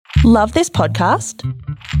Love this podcast?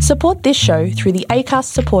 Support this show through the Acast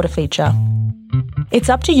supporter feature. It's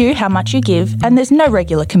up to you how much you give, and there's no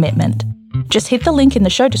regular commitment. Just hit the link in the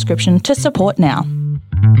show description to support now.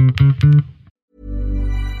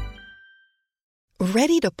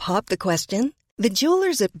 Ready to pop the question? The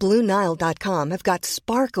jewelers at BlueNile.com have got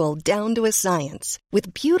sparkle down to a science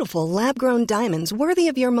with beautiful lab-grown diamonds worthy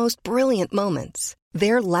of your most brilliant moments.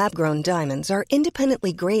 Their lab-grown diamonds are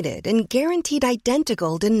independently graded and guaranteed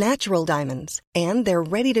identical to natural diamonds, and they're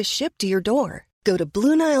ready to ship to your door. Go to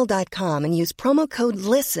BlueNile.com and use promo code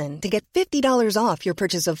LISTEN to get $50 off your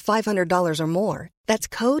purchase of $500 or more. That's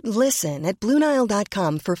code LISTEN at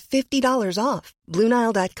BlueNile.com for $50 off.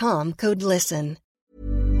 BlueNile.com, code LISTEN.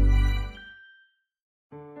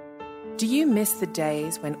 Do you miss the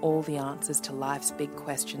days when all the answers to life's big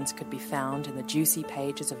questions could be found in the juicy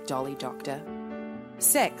pages of Dolly Doctor?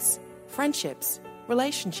 Sex, friendships,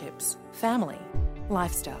 relationships, family,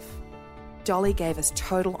 life stuff. Dolly gave us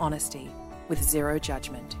total honesty with zero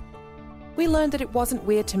judgment. We learned that it wasn't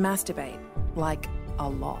weird to masturbate, like a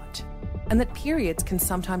lot, and that periods can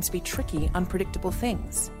sometimes be tricky, unpredictable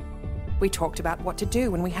things. We talked about what to do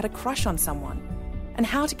when we had a crush on someone and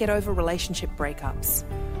how to get over relationship breakups.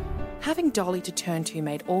 Having Dolly to turn to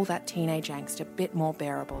made all that teenage angst a bit more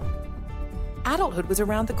bearable. Adulthood was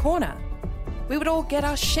around the corner. We would all get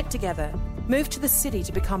our shit together, move to the city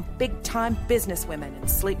to become big-time businesswomen and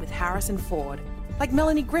sleep with Harrison Ford, like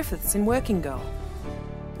Melanie Griffiths in Working Girl.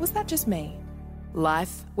 Was that just me?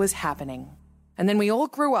 Life was happening. And then we all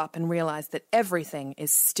grew up and realised that everything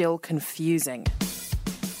is still confusing.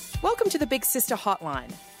 Welcome to the Big Sister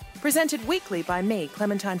Hotline. Presented weekly by me,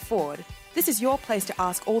 Clementine Ford. This is your place to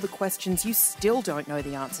ask all the questions you still don't know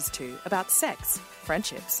the answers to about sex,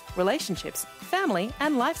 friendships, relationships, family,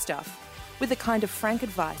 and life stuff, with the kind of frank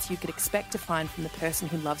advice you could expect to find from the person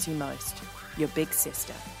who loves you most, your big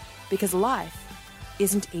sister. Because life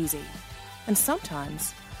isn't easy, and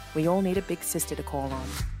sometimes we all need a big sister to call on.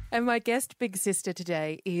 And my guest big sister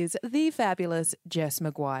today is the fabulous Jess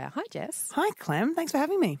McGuire. Hi, Jess. Hi, Clem. Thanks for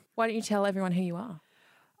having me. Why don't you tell everyone who you are?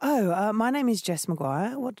 My name is Jess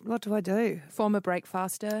McGuire. What do I do? Former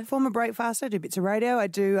breakfaster. Former breakfaster. I do bits of radio. I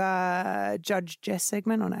do Judge Jess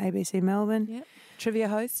segment on ABC Melbourne. Yep. Trivia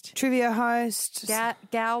host.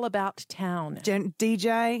 Gal about town.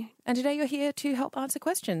 DJ. And today you're here to help answer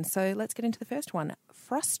questions. So let's get into the first one.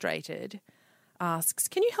 Frustrated asks,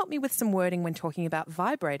 can you help me with some wording when talking about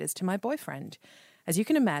vibrators to my boyfriend? As you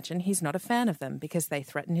can imagine, he's not a fan of them because they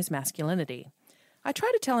threaten his masculinity. I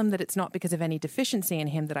try to tell him that it's not because of any deficiency in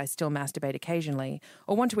him that I still masturbate occasionally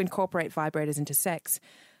or want to incorporate vibrators into sex,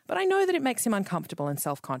 but I know that it makes him uncomfortable and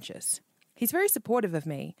self-conscious. He's very supportive of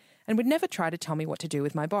me and would never try to tell me what to do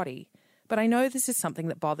with my body, but I know this is something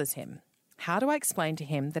that bothers him. How do I explain to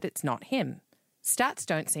him that it's not him? Stats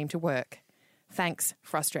don't seem to work. Thanks,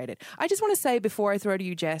 frustrated. I just want to say before I throw to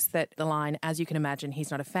you, Jess, that the line, as you can imagine, he's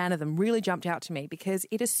not a fan of them, really jumped out to me because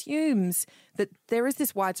it assumes that there is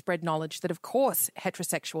this widespread knowledge that, of course,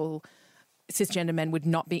 heterosexual cisgender men would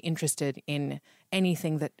not be interested in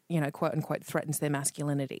anything that, quote unquote, threatens their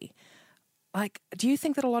masculinity. Like, do you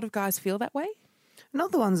think that a lot of guys feel that way?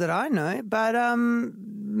 Not the ones that I know, but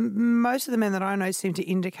most of the men that I know seem to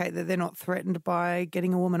indicate that they're not threatened by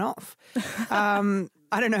getting a woman off.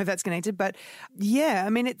 I don't know if that's connected, but yeah, I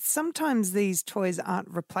mean, it's sometimes these toys aren't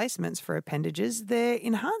replacements for appendages. They're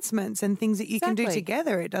enhancements and things that you can do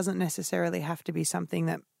together. It doesn't necessarily have to be something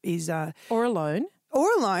that is... or alone.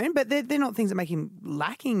 But they're not things that make him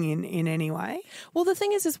lacking in any way. Well, the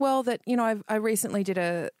thing is as well that, I recently did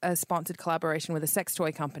a sponsored collaboration with a sex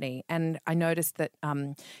toy company, and I noticed that,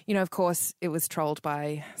 of course, it was trolled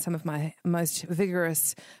by some of my most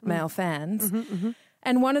vigorous male fans. Mm-hmm, mm-hmm.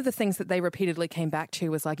 And one of the things that they repeatedly came back to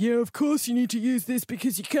was like, yeah, of course you need to use this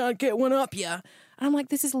because you can't get one up ya. And I'm like,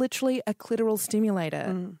 this is literally a clitoral stimulator.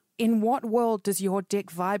 Mm. In what world does your dick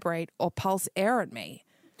vibrate or pulse air at me?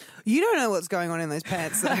 You don't know what's going on in those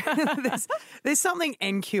pants, though. there's something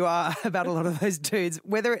NQR about a lot of those dudes,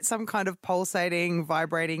 whether it's some kind of pulsating,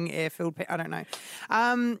 vibrating, air-filled I don't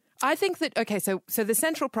know. I think that, okay, so the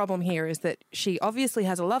central problem here is that she obviously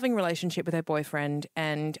has a loving relationship with her boyfriend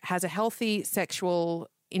and has a healthy sexual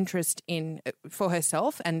interest for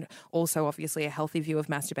herself and also obviously a healthy view of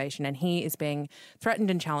masturbation, and he is being threatened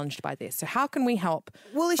and challenged by this. So how can we help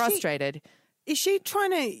frustrated... Is she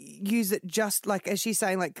trying to use it just like, as she's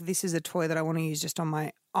saying, like, this is a toy that I want to use just on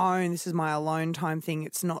my own, this is my alone time thing,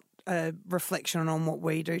 it's not a reflection on what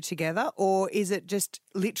we do together? Or is it just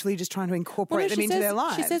literally just trying to incorporate them into their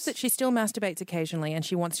lives? She says that she still masturbates occasionally and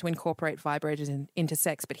she wants to incorporate vibrators into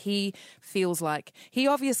sex, but he feels like, he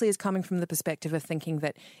obviously is coming from the perspective of thinking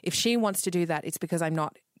that if she wants to do that, it's because I'm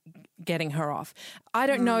not getting her off. I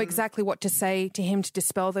don't know exactly what to say to him to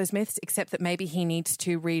dispel those myths, except that maybe he needs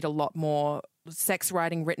to read a lot more sex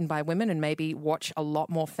writing written by women and maybe watch a lot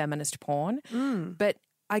more feminist porn. But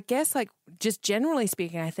I guess, like, just generally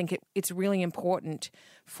speaking, I think it's really important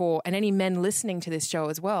for, and any men listening to this show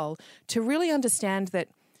as well, to really understand that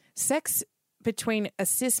sex between a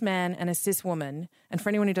cis man and a cis woman, and for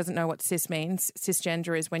anyone who doesn't know what cis means,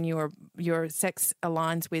 cisgender is when your sex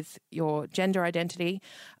aligns with your gender identity.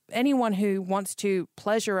 Anyone who wants to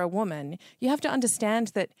pleasure a woman, you have to understand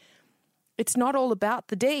that it's not all about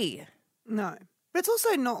the D. No, but it's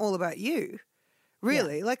also not all about you,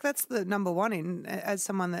 really. Yeah. Like, that's the number one in, as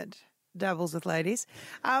someone that dabbles with ladies.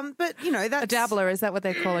 But, you know, that's... A dabbler, is that what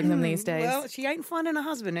they're calling them these days? Well, she ain't finding a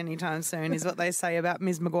husband anytime soon, is what they say about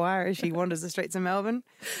Ms. Maguire as she wanders the streets of Melbourne.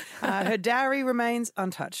 Her dowry remains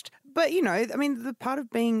untouched. But, you know, I mean, the part of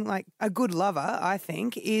being, like, a good lover, I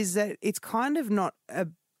think, is that it's kind of not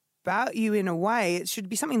about you in a way. It should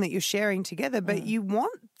be something that you're sharing together, but you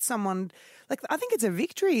want someone... Like, I think it's a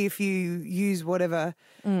victory if you use whatever...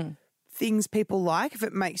 things people like, if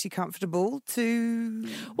it makes you comfortable to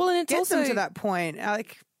get also, them to that point.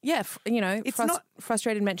 Like, yeah, you know,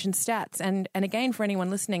 Frustrated mentioned stats. And again, for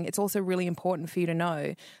anyone listening, it's also really important for you to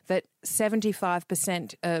know that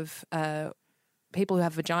 75% of people who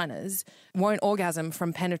have vaginas won't orgasm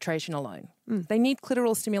from penetration alone. They need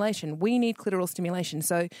clitoral stimulation. We need clitoral stimulation.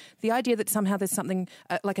 So the idea that somehow there's something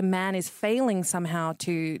like a man is failing somehow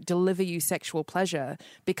to deliver you sexual pleasure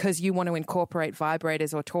because you want to incorporate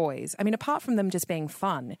vibrators or toys. I mean, apart from them just being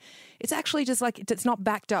fun, it's actually just like it's not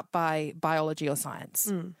backed up by biology or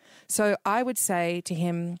science. So I would say to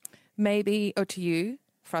him, maybe, or to you,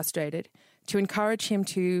 Frustrated, to encourage him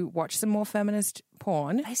to watch some more feminist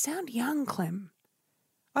porn. They sound young, Clem.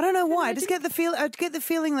 I don't know why. I just get the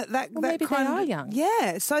feeling that maybe kind they are of, young.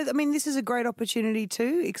 Yeah. So I mean, this is a great opportunity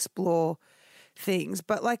to explore things.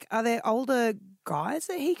 But like, are there older guys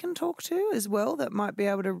that he can talk to as well that might be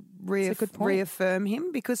able to reaffirm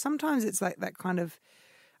him? Because sometimes it's like that kind of.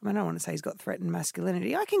 I mean, I don't want to say he's got threatened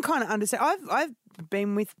masculinity. I can kind of understand. I've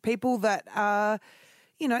been with people that are,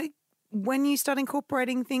 you know, when you start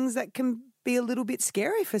incorporating things that can be a little bit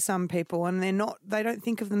scary for some people, and they don't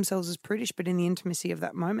think of themselves as prudish, but in the intimacy of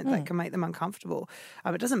that moment, that can make them uncomfortable.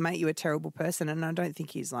 It doesn't make you a terrible person, and I don't think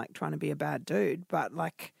he's like trying to be a bad dude, but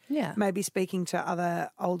like maybe speaking to other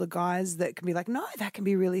older guys that can be like, no, that can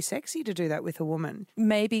be really sexy to do that with a woman.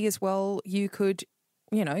 Maybe as well, you could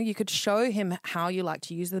show him how you like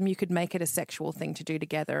to use them. You could make it a sexual thing to do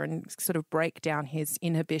together and sort of break down his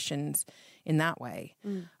inhibitions in that way.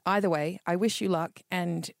 Either way, I wish you luck,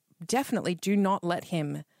 and definitely do not let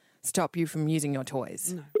him stop you from using your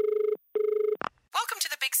toys. No. Welcome to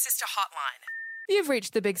the Big Sister Hotline. You've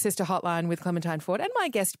reached the Big Sister Hotline with Clementine Ford, and my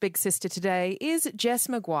guest Big Sister today is Jess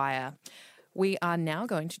Maguire. We are now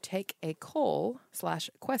going to take a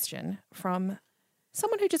call/question from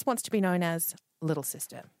someone who just wants to be known as Little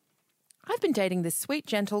Sister. I've been dating this sweet,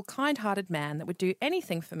 gentle, kind-hearted man that would do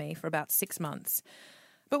anything for me for about 6 months.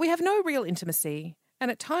 But we have no real intimacy,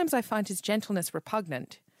 and at times I find his gentleness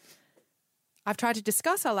repugnant. I've tried to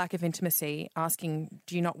discuss our lack of intimacy, asking,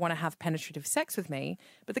 do you not want to have penetrative sex with me?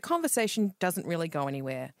 But the conversation doesn't really go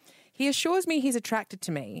anywhere. He assures me he's attracted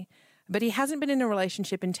to me, but he hasn't been in a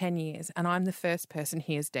relationship in 10 years, and I'm the first person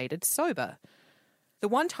he has dated sober. The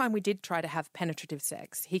one time we did try to have penetrative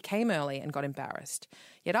sex, he came early and got embarrassed.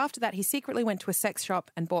 Yet after that, he secretly went to a sex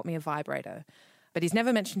shop and bought me a vibrator. But he's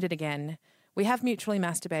never mentioned it again. We have mutually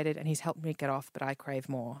masturbated, and he's helped me get off, but I crave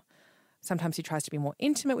more. Sometimes he tries to be more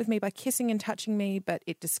intimate with me by kissing and touching me, but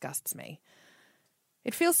it disgusts me.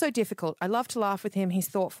 It feels so difficult. I love to laugh with him. He's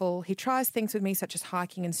thoughtful. He tries things with me such as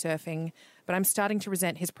hiking and surfing, but I'm starting to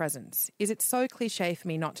resent his presence. Is it so cliche for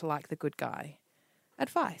me not to like the good guy?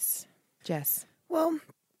 Advice. Jess. Well,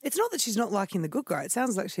 it's not that she's not liking the good guy. It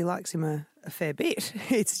sounds like she likes him a fair bit.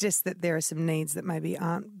 It's just that there are some needs that maybe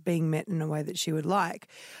aren't being met in a way that she would like.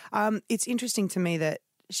 It's interesting to me that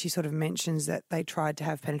she sort of mentions that they tried to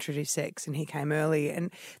have penetrative sex and he came early,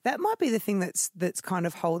 and that might be the thing that's kind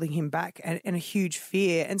of holding him back, and a huge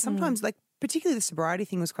fear. And sometimes, like, particularly the sobriety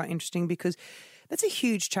thing was quite interesting because that's a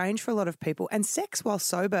huge change for a lot of people, and sex while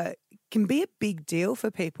sober can be a big deal for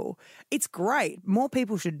people. It's great. More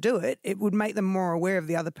people should do it. It would make them more aware of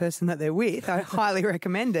the other person that they're with. I highly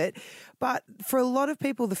recommend it. But for a lot of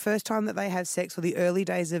people, the first time that they have sex or the early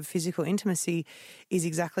days of physical intimacy is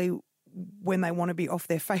exactly when they want to be off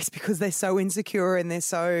their face because they're so insecure and they're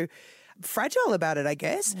so fragile about it, I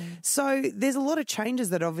guess. So there's a lot of changes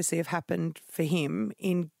that obviously have happened for him.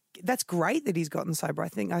 That's great that he's gotten sober. I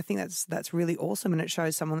think that's really awesome, and it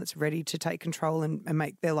shows someone that's ready to take control and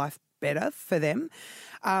make their life better for them.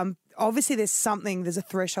 obviously there's a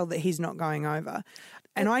threshold that he's not going over.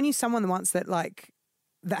 And I knew someone once that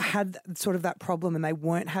had sort of that problem, and they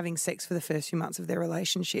weren't having sex for the first few months of their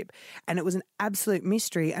relationship. And it was an absolute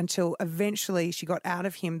mystery until eventually she got out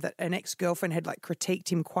of him that an ex-girlfriend had critiqued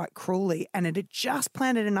him quite cruelly, and it had just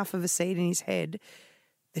planted enough of a seed in his head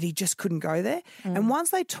that he just couldn't go there. And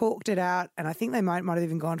once they talked it out, and I think they might have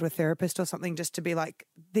even gone to a therapist or something just to be like,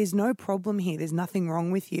 there's no problem here, there's nothing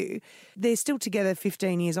wrong with you. They're still together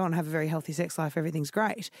 15 years on, have a very healthy sex life, everything's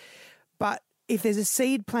great. But if there's a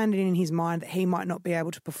seed planted in his mind that he might not be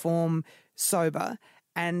able to perform sober,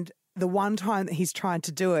 and the one time that he's tried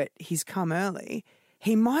to do it, he's come early,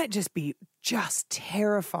 he might just be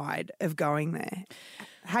terrified of going there.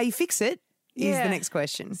 How you fix it is the next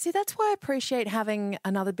question. See, that's why I appreciate having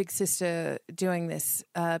another big sister doing this,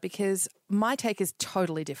 because my take is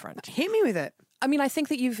totally different. Hit me with it. I mean, I think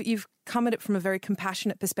that you've come at it from a very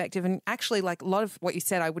compassionate perspective, and actually, a lot of what you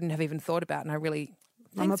said, I wouldn't have even thought about, and I really.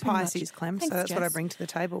 I'm a Thanks very Pisces, much. Clem, Thanks, so that's Jess. what I bring to the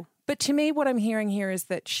table. But to me, what I'm hearing here is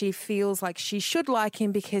that she feels like she should like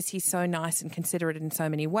him because he's so nice and considerate in so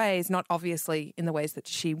many ways, not obviously in the ways that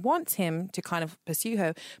she wants him to kind of pursue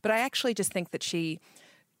her. But I actually just think that she's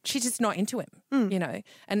just not into him,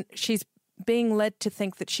 and she's being led to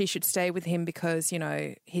think that she should stay with him because,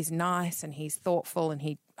 he's nice and he's thoughtful and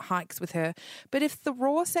he hikes with her. But if the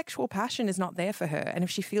raw sexual passion is not there for her, and if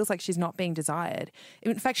she feels like she's not being desired,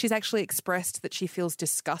 in fact, she's actually expressed that she feels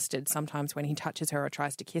disgusted sometimes when he touches her or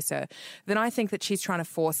tries to kiss her, then I think that she's trying to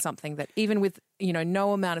force something that even with,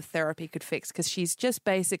 no amount of therapy could fix, because she's just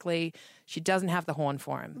basically, she doesn't have the horn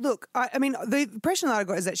for him. Look, I mean, the impression that I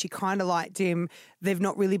got is that she kind of liked him. They've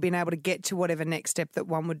not really been able to get to whatever next step that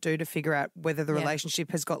one would do to figure out whether the relationship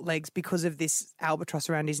has got legs because of this albatross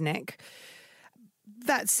around his neck.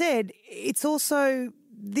 That said, it's also,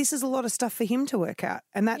 this is a lot of stuff for him to work out,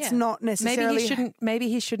 and that's not necessarily. Maybe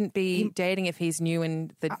he shouldn't be dating if he's new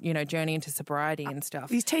in the journey into sobriety and stuff.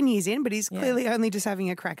 He's 10 years in, but he's clearly only just having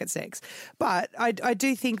a crack at sex. But I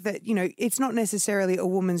do think that it's not necessarily a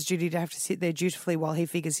woman's duty to have to sit there dutifully while he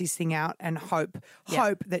figures his thing out and hope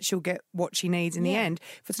that she'll get what she needs in the end.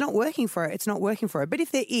 If it's not working for her, it's not working for her. But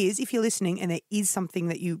if you're listening, and there is something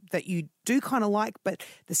that you do kind of like, but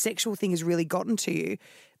the sexual thing has really gotten to you,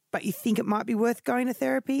 but you think it might be worth going to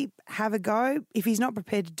therapy, have a go. If he's not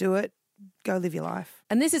prepared to do it, go live your life.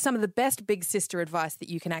 And this is some of the best big sister advice that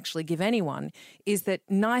you can actually give anyone, is that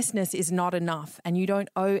niceness is not enough, and you don't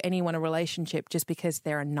owe anyone a relationship just because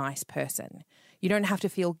they're a nice person. You don't have to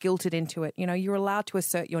feel guilted into it. You're allowed to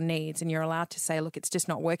assert your needs, and you're allowed to say, look, it's just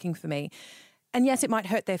not working for me. And yes, it might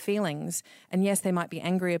hurt their feelings, and yes, they might be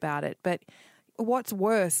angry about it, but what's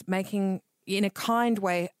worse, making, in a kind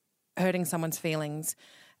way, hurting someone's feelings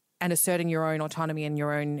and asserting your own autonomy and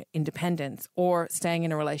your own independence, or staying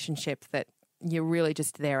in a relationship that you're really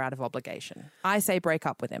just there out of obligation? I say break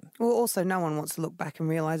up with him. Well, also, no one wants to look back and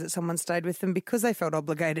realise that someone stayed with them because they felt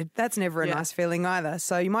obligated. That's never a nice feeling either.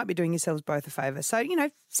 So you might be doing yourselves both a favour. So,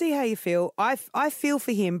 see how you feel. I feel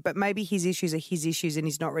for him, but maybe his issues are his issues and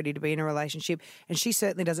he's not ready to be in a relationship. And she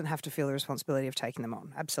certainly doesn't have to feel the responsibility of taking them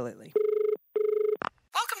on. Absolutely.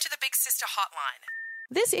 Welcome to the Big Sister Hotline.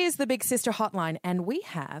 This is the Big Sister Hotline, and we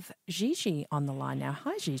have Gigi on the line now.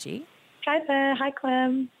 Hi, Gigi. Hi there. Hi,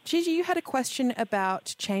 Clem. Gigi, you had a question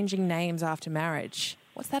about changing names after marriage.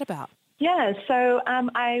 What's that about? Yeah, so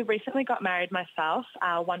I recently got married myself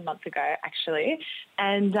 1 month ago, actually,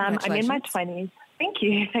 and I'm in my 20s. Thank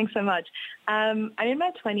you. Thanks so much. I'm in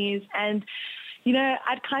my 20s, and,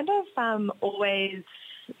 I'd kind of always...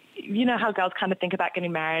 You know how girls kind of think about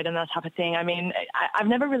getting married and that type of thing. I mean, I've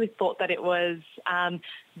never really thought that it was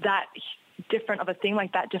that different of a thing,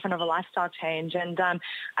 like that different of a lifestyle change. And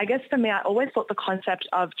I guess for me, I always thought the concept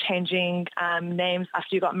of changing names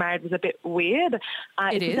after you got married was a bit weird.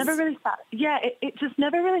 It never really felt, it just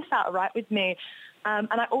never really felt right with me. And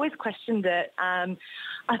I always questioned it.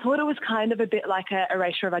 I thought it was kind of a bit like a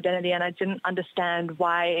erasure of identity, and I didn't understand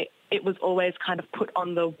why it was always kind of put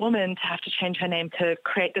on the woman to have to change her name to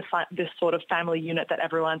create this sort of family unit that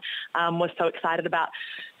everyone was so excited about.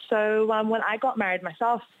 So when I got married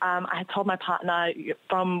myself, I had told my partner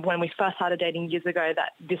from when we first started dating years ago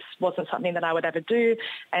that this wasn't something that I would ever do,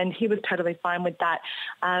 and he was totally fine with that.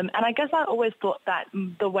 And I guess I always thought that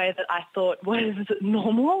the way that I thought was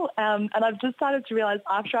normal, and I've just started to realize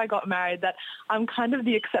after I got married that I'm kind of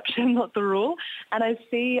the exception, not the rule. And I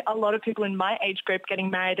see a lot of people in my age group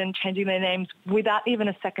getting married and changing their names without even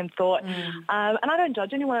a second thought. And I don't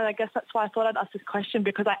judge anyone, and I guess that's why I thought I'd ask this question,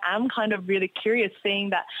 because I am kind of really curious, seeing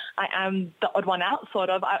that I am the odd one out, sort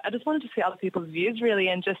of. I just wanted to see other people's views, really,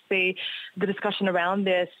 and just see the discussion around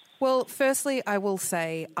this. Well, firstly, I will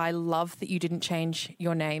say I love that you didn't change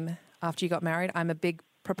your name after you got married. I'm a big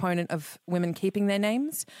proponent of women keeping their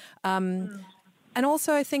names. And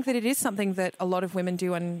also I think that it is something that a lot of women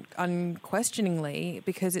do unquestioningly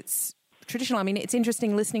because it's traditional. I mean, it's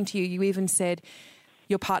interesting listening to you. You even said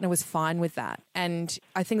your partner was fine with that. And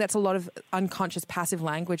I think that's a lot of unconscious passive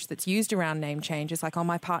language that's used around name changes. Like, oh,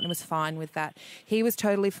 my partner was fine with that. He was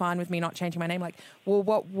totally fine with me not changing my name. Like, well,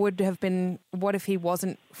 what if he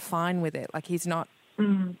wasn't fine with it? Like, he's not,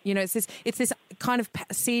 you know, it's this kind of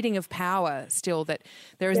seeding of power still, that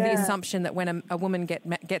there is the assumption that when a woman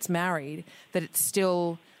gets married, that it's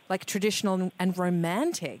still like traditional and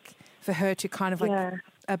romantic for her to kind of like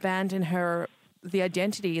abandon the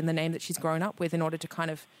identity in the name that she's grown up with in order to kind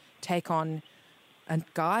of take on a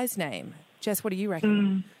guy's name. Jess, what do you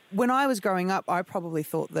reckon? When I was growing up, I probably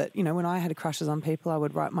thought that, you know, when I had crushes on people, I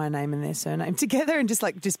would write my name and their surname together and just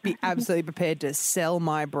be absolutely prepared to sell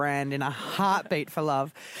my brand in a heartbeat for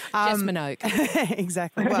love. Jess Minogue.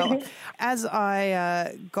 Exactly. Well, as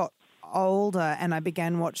I got older and I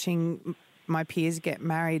began watching my peers get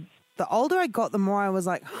married, the older I got, the more I was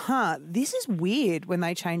like, this is weird when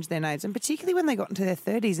they changed their names. And particularly when they got into their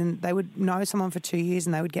 30s and they would know someone for 2 years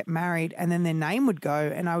and they would get married and then their name would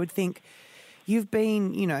go. And I would think, you've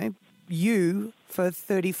been, you know, you for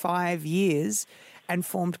 35 years and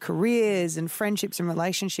formed careers and friendships and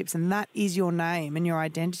relationships, and that is your name and your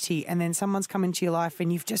identity. And then someone's come into your life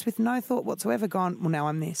and you've just with no thought whatsoever gone, well, now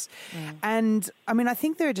I'm this. And I mean, I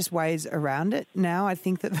think there are just ways around it now. I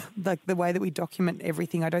think that like the way that we document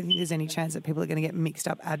everything, I don't think there's any chance that people are going to get mixed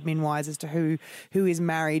up admin-wise as to who is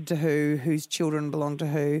married to whose children belong to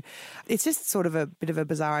who. It's just sort of a bit of a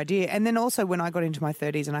bizarre idea. And then also when I got into my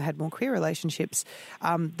 30s and I had more queer relationships,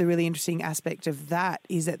 the really interesting aspect of that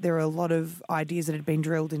is that there are a lot of ideas that had been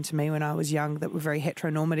drilled into me when I was young that were very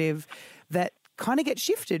heteronormative that kind of get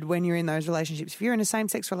shifted when you're in those relationships. If you're in a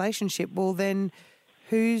same-sex relationship, well then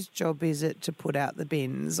whose job is it to put out the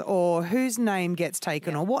bins or whose name gets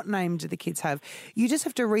taken or what name do the kids have? You just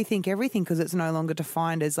have to rethink everything because it's no longer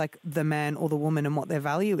defined as like the man or the woman and what their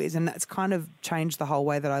value is. And that's kind of changed the whole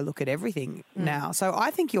way that I look at everything now. So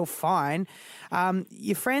I think you're fine.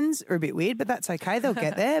 Your friends are a bit weird, but that's okay. They'll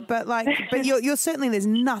get there. But you're certainly, there's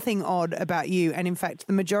nothing odd about you. And in fact,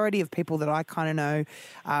 the majority of people that I kind of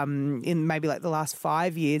know in maybe like the last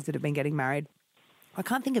 5 years that have been getting married, I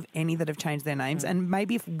can't think of any that have changed their names. And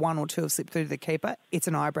maybe if one or two have slipped through the keeper, it's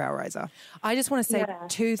an eyebrow raiser. I just want to say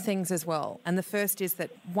two things as well. And the first is that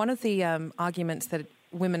one of the arguments that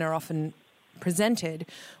women are often presented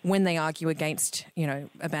when they argue against, you know,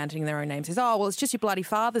 abandoning their own names is, oh, well, it's just your bloody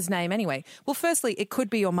father's name anyway. Well, firstly, it could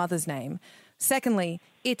be your mother's name. Secondly,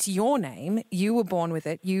 it's your name. You were born with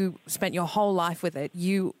it. You spent your whole life with it.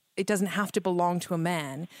 It doesn't have to belong to a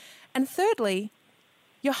man. And thirdly,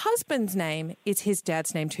 your husband's name is his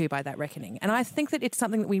dad's name too, by that reckoning. And I think that it's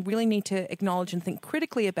something that we really need to acknowledge and think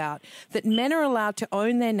critically about, that men are allowed to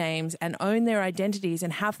own their names and own their identities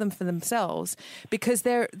and have them for themselves because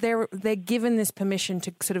they're given this permission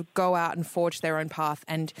to sort of go out and forge their own path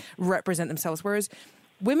and represent themselves. Whereas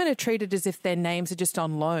women are treated as if their names are just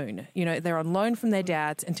on loan. You know, they're on loan from their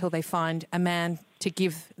dads until they find a man to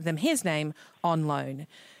give them his name on loan.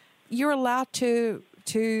 You're allowed to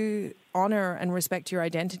honour and respect your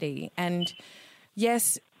identity. And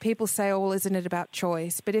yes, people say, oh, well, isn't it about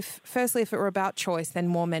choice? But if it were about choice, then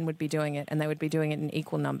more men would be doing it and they would be doing it in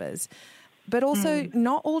equal numbers. But also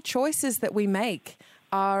not all choices that we make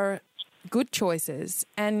are good choices,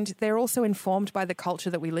 and they're also informed by the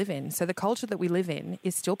culture that we live in. So the culture that we live in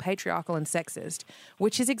is still patriarchal and sexist,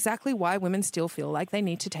 which is exactly why women still feel like they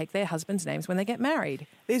need to take their husbands' names when they get married.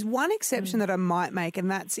 There's one exception that I might make,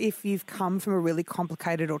 and that's if you've come from a really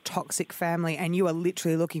complicated or toxic family and you are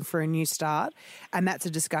literally looking for a new start, and that's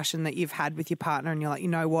a discussion that you've had with your partner and you're like, you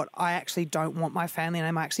know what, I actually don't want my family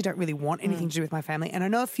name. I actually don't really want anything to do with my family. And I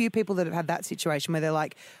know a few people that have had that situation where they're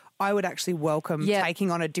like, I would actually welcome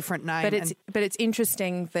taking on a different name. But it's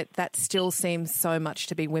interesting that still seems so much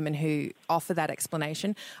to be women who offer that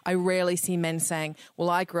explanation. I rarely see men saying,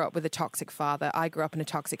 well, I grew up with a toxic father, I grew up in a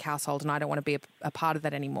toxic household and I don't want to be a part of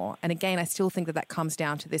that anymore. And again, I still think that comes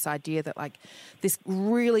down to this idea that like this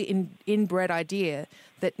really inbred idea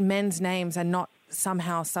that men's names are not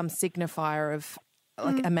somehow some signifier of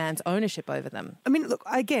like a man's ownership over them. I mean, look,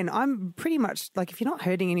 again, I'm pretty much like, if you're not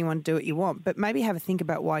hurting anyone, do what you want, but maybe have a think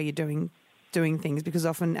about why you're doing doing things, because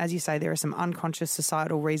often, as you say, there are some unconscious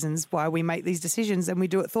societal reasons why we make these decisions, and we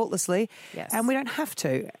do it thoughtlessly, and we don't have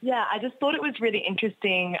to. Yeah, I just thought it was really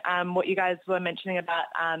interesting what you guys were mentioning about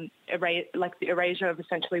the erasure of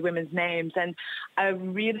essentially women's names, and I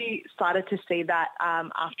really started to see that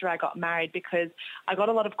after I got married, because I got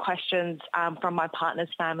a lot of questions from my partner's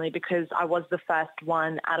family, because I was the first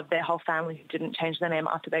one out of their whole family who didn't change their name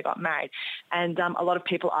after they got married, and a lot of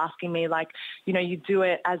people asking me, like, you know, you do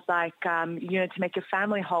it as like to make your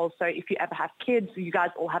family whole, so if you ever have kids, you guys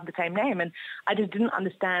all have the same name. And I just didn't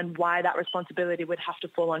understand why that responsibility would have to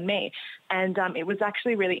fall on me. And it was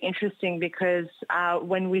actually really interesting, because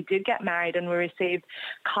when we did get married and we received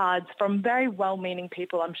cards from very well-meaning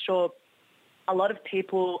people, I'm sure a lot of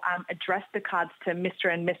people addressed the cards to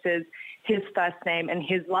Mr. and Mrs., his first name and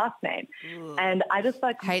his last name. Ugh. And I just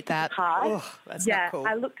hate that card. Ugh, that's not cool.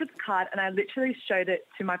 I looked at the card and I literally showed it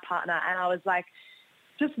to my partner, and I was like,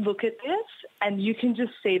 just look at this, and you can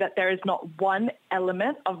just see that there is not one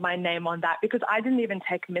element of my name on that, because I didn't even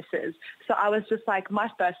take Mrs. So I was just like, my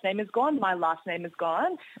first name is gone, my last name is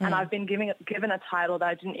gone, and I've been given a title that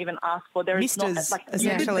I didn't even ask for. There is Misters, not, like,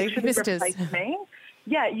 essentially. You could literally replace me.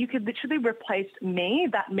 Yeah, you could literally replace me,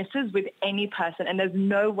 that Mrs., with any person, and there's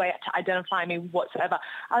no way to identify me whatsoever.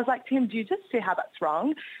 I was like, Tim, do you just see how that's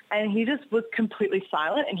wrong? And he just was completely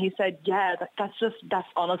silent, and he said, yeah, that's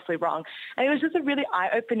honestly wrong. And it was just a really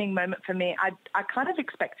eye-opening moment for me. I kind of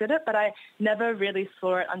expected it, but I never really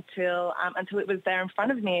saw it until it was there in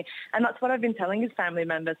front of me. And that's what I've been telling his family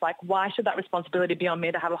members, like, why should that responsibility be on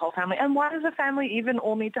me to have a whole family? And why does a family even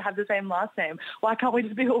all need to have the same last name? Why can't we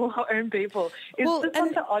just be all our own people? It's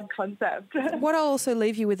such an odd concept. What I'll also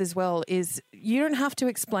leave you with as well is you don't have to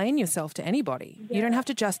explain yourself to anybody. Yeah. You don't have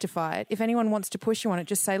to justify it. If anyone wants to push you on it,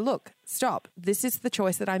 just say, look, stop. This is the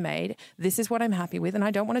choice that I made. This is what I'm happy with, and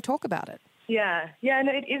I don't want to talk about it. Yeah,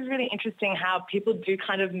 no, it is really interesting how people do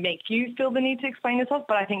kind of make you feel the need to explain yourself,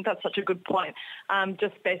 but I think that's such a good point.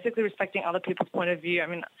 Just basically respecting other people's point of view. I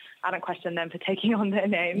mean, I don't question them for taking on their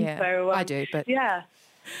name. Yeah, so, I do, but... Yeah.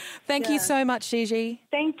 Thank you so much, Gigi.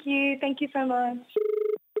 Thank you so much.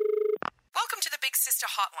 Welcome to the Big Sister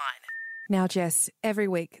Hotline. Now, Jess, every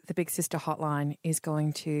week the Big Sister Hotline is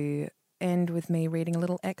going to end with me reading a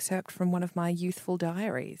little excerpt from one of my youthful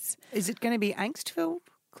diaries. Is it going to be angst-filled,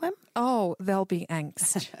 Clem? Oh, there'll be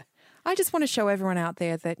angst. I just want to show everyone out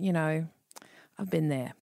there that, you know, I've been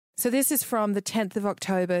there. So this is from the 10th of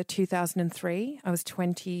October 2003. I was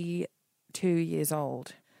 22 years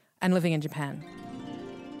old and living in Japan.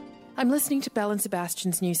 I'm listening to Belle and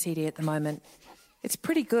Sebastian's new CD at the moment. It's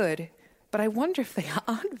pretty good, but I wonder if they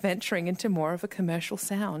aren't venturing into more of a commercial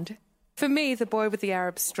sound. For me, The Boy with the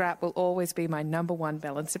Arab Strap will always be my number one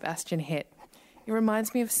Belle and Sebastian hit. It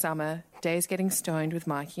reminds me of summer, days getting stoned with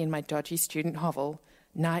Mikey in my dodgy student hovel,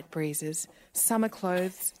 night breezes, summer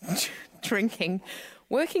clothes, drinking,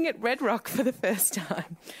 working at Red Rock for the first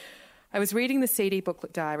time. I was reading the CD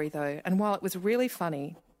booklet diary, though, and while it was really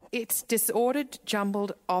funny, its disordered,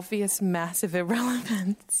 jumbled, obvious, massive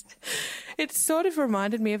irrelevance, it sort of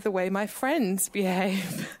reminded me of the way my friends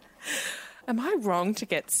behave. Am I wrong to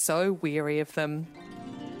get so weary of them?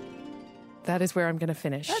 That is where I'm going to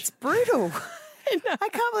finish. That's brutal. I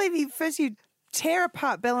can't believe you tear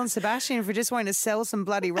apart Belle and Sebastian for just wanting to sell some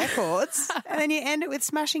bloody records, and then you end it with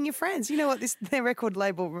smashing your friends. You know what? Their record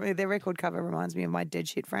cover reminds me of my dead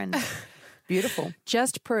shit friends. Beautiful.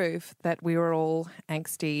 Just prove that we were all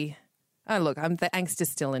angsty. Oh, look, the angst is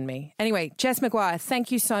still in me. Anyway, Jess McGuire,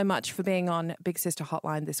 thank you so much for being on Big Sister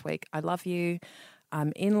Hotline this week. I love you.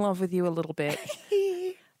 I'm in love with you a little bit.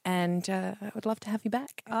 And I would love to have you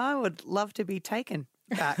back. I would love to be taken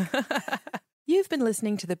back. You've been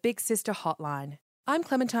listening to the Big Sister Hotline. I'm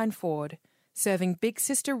Clementine Ford, serving Big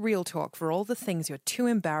Sister Real Talk for all the things you're too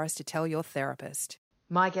embarrassed to tell your therapist.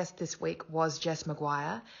 My guest this week was Jess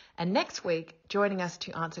McGuire, and next week, joining us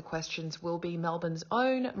to answer questions will be Melbourne's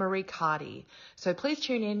own Marie Cardi. So please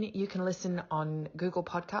tune in. You can listen on Google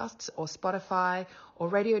Podcasts or Spotify or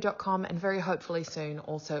radio.com, and very hopefully soon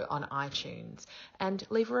also on iTunes. And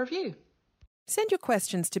leave a review. Send your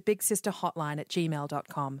questions to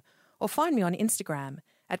bigsisterhotline@gmail.com or find me on Instagram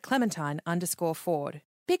at Clementine_Ford.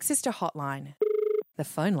 Big Sister Hotline. The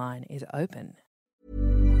phone line is open.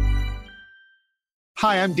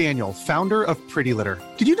 Hi, I'm Daniel, founder of Pretty Litter.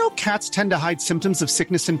 Did you know cats tend to hide symptoms of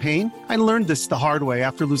sickness and pain? I learned this the hard way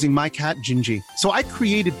after losing my cat, Gingy. So I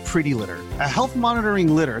created Pretty Litter, a health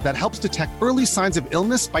monitoring litter that helps detect early signs of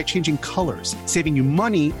illness by changing colors, saving you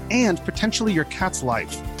money and potentially your cat's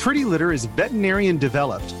life. Pretty Litter is veterinarian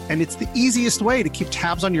developed, and it's the easiest way to keep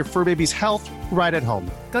tabs on your fur baby's health right at home.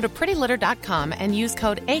 Go to prettylitter.com and use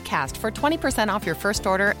code ACAST for 20% off your first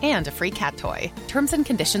order and a free cat toy. Terms and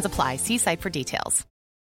conditions apply. See site for details.